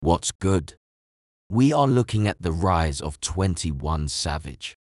What's good? We are looking at the rise of 21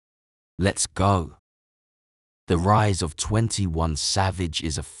 Savage. Let's go. The rise of 21 Savage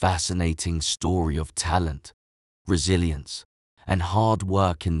is a fascinating story of talent, resilience, and hard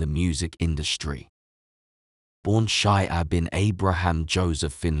work in the music industry. Born Shia bin Abraham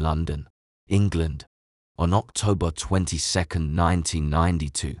Joseph in London, England, on October 22,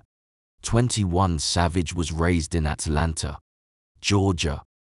 1992, 21 Savage was raised in Atlanta, Georgia,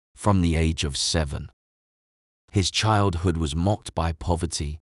 from the age of 7. His childhood was marked by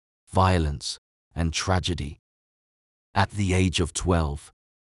poverty, violence, and tragedy. At the age of 12,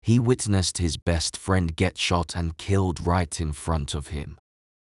 he witnessed his best friend get shot and killed right in front of him.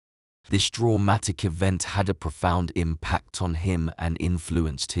 This traumatic event had a profound impact on him and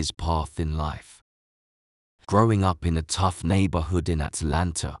influenced his path in life. Growing up in a tough neighborhood in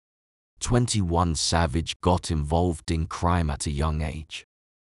Atlanta, 21 Savage got involved in crime at a young age.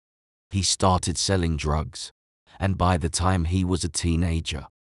 He started selling drugs, and by the time he was a teenager,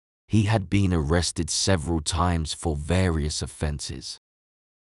 he had been arrested several times for various offenses.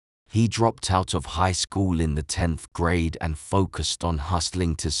 He dropped out of high school in the 10th grade and focused on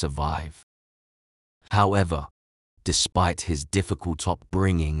hustling to survive. However, despite his difficult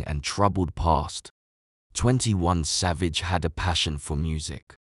upbringing and troubled past, 21 Savage had a passion for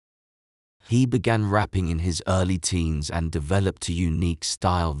music. He began rapping in his early teens and developed a unique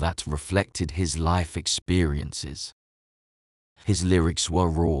style that reflected his life experiences. His lyrics were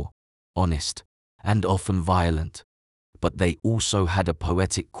raw, honest, and often violent, but they also had a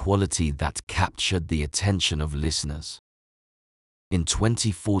poetic quality that captured the attention of listeners. In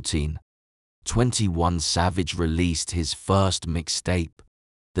 2014, 21 Savage released his first mixtape,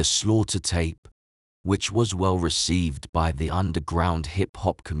 The Slaughter Tape, which was well received by the underground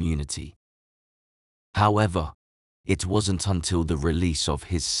hip-hop community. However, it wasn't until the release of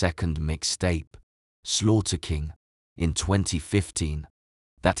his second mixtape, Slaughter King, in 2015,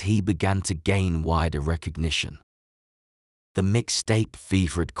 that he began to gain wider recognition. The mixtape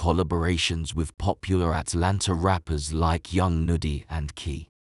featured collaborations with popular Atlanta rappers like Young Nudy and Key,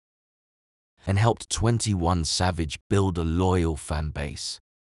 and helped 21 Savage build a loyal fan base.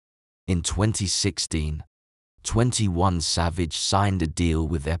 In 2016, 21 Savage signed a deal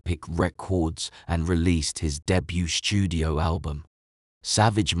with Epic Records and released his debut studio album,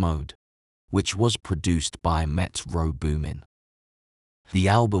 Savage Mode, which was produced by Metro Boomin. The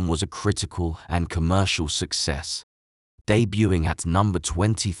album was a critical and commercial success, debuting at number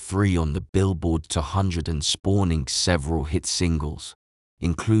 23 on the Billboard 200 and spawning several hit singles,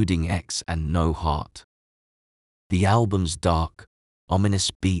 including X and No Heart. The album's dark,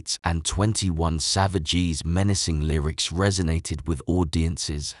 ominous beats and 21 Savage's menacing lyrics resonated with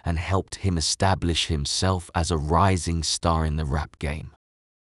audiences and helped him establish himself as a rising star in the rap game.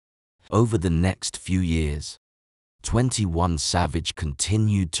 Over the next few years, 21 Savage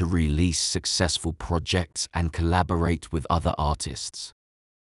continued to release successful projects and collaborate with other artists.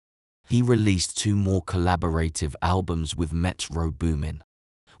 He released 2 more collaborative albums with Metro Boomin,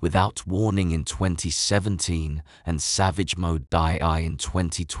 Without Warning in 2017 and Savage Mode Die in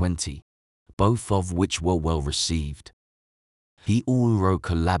 2020, both of which were well received. He also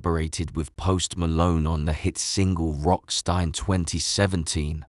collaborated with Post Malone on the hit single Rockstar in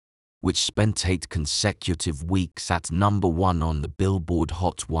 2017, which spent 8 consecutive weeks at number 1 on the Billboard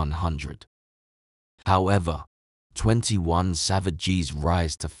Hot 100. However, 21 Savage's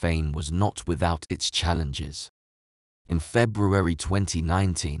rise to fame was not without its challenges. In February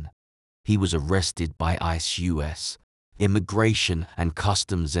 2019, he was arrested by ICE US, Immigration and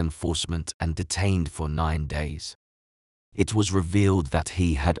Customs Enforcement and detained for 9 days. It was revealed that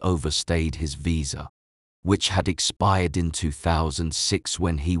he had overstayed his visa, which had expired in 2006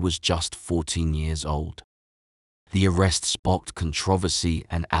 when he was just 14 years old. The arrest sparked controversy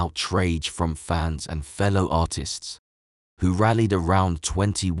and outrage from fans and fellow artists, who rallied around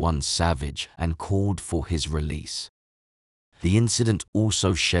 21 Savage and called for his release. The incident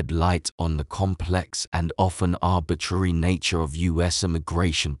also shed light on the complex and often arbitrary nature of U.S.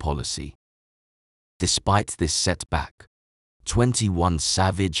 immigration policy. Despite this setback, 21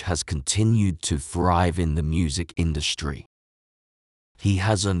 Savage has continued to thrive in the music industry. He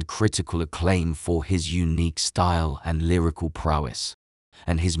has earned critical acclaim for his unique style and lyrical prowess,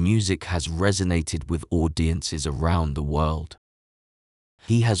 and his music has resonated with audiences around the world.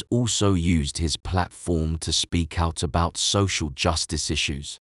 He has also used his platform to speak out about social justice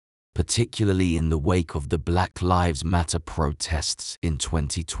issues, particularly in the wake of the Black Lives Matter protests in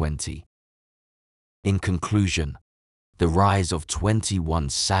 2020. In conclusion, the rise of 21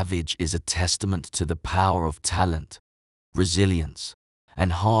 Savage is a testament to the power of talent, resilience,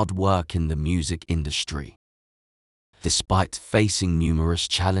 and hard work in the music industry. Despite facing numerous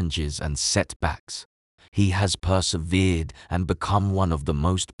challenges and setbacks, he has persevered and become one of the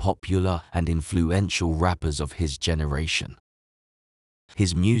most popular and influential rappers of his generation.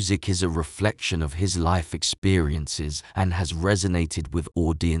 His music is a reflection of his life experiences and has resonated with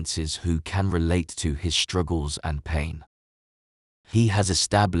audiences who can relate to his struggles and pain. He has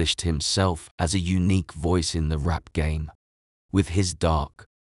established himself as a unique voice in the rap game, with his dark,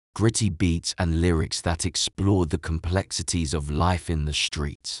 gritty beats and lyrics that explore the complexities of life in the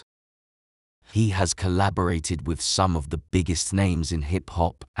streets. He has collaborated with some of the biggest names in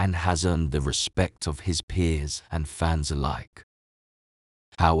hip-hop and has earned the respect of his peers and fans alike.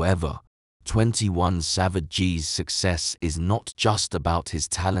 However, 21 Savage's success is not just about his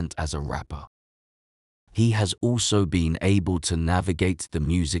talent as a rapper. He has also been able to navigate the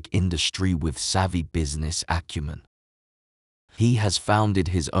music industry with savvy business acumen. He has founded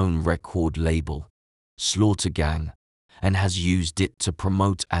his own record label, Slaughter Gang, and has used it to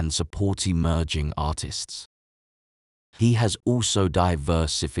promote and support emerging artists. He has also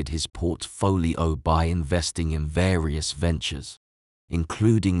diversified his portfolio by investing in various ventures,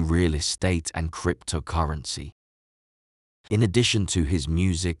 including real estate and cryptocurrency. In addition to his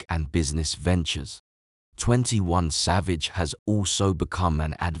music and business ventures, 21 Savage has also become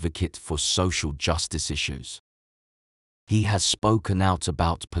an advocate for social justice issues. He has spoken out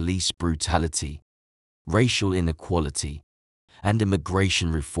about police brutality, racial inequality, and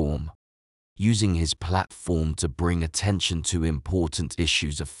immigration reform, using his platform to bring attention to important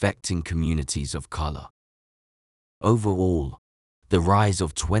issues affecting communities of color. Overall, the rise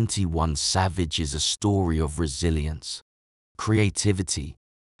of 21 Savage is a story of resilience, creativity,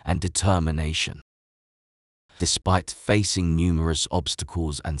 and determination. Despite facing numerous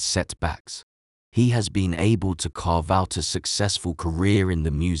obstacles and setbacks, he has been able to carve out a successful career in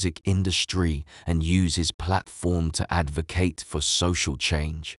the music industry and use his platform to advocate for social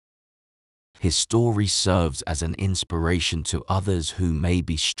change. His story serves as an inspiration to others who may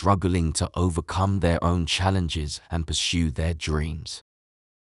be struggling to overcome their own challenges and pursue their dreams.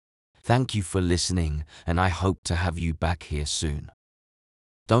 Thank you for listening, and I hope to have you back here soon.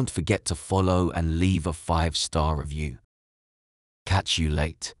 Don't forget to follow and leave a 5-star review. Catch you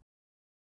late.